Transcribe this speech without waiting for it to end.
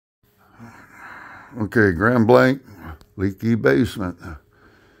Okay, Grand Blanc, leaky basement.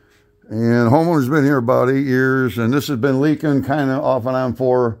 And homeowner's been here about 8 years, and this has been leaking kind of off and on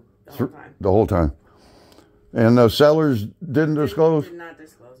for the whole time. And the sellers didn't disclose? Did not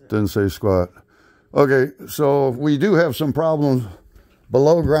disclose it. Didn't say squat. Okay, so we do have some problems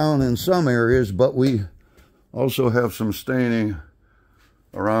below ground in some areas, but we also have some staining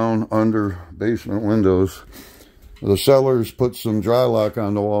around under basement windows. The sellers put some dry lock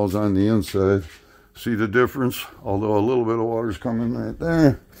on the walls on the inside. See the difference? Although a little bit of water's coming right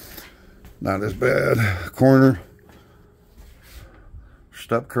there. Not as bad. Corner.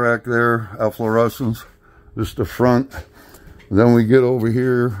 Step crack there. Efflorescence. This is the front. Then we get over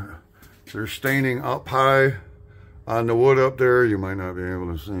here. There's staining up high on the wood up there. You might not be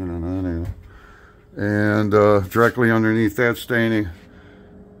able to see it on that. And directly underneath that staining,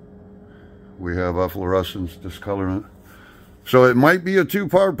 we have efflorescence discolorant. So it might be a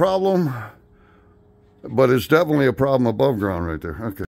two-part problem, but it's definitely a problem above ground right there. Okay.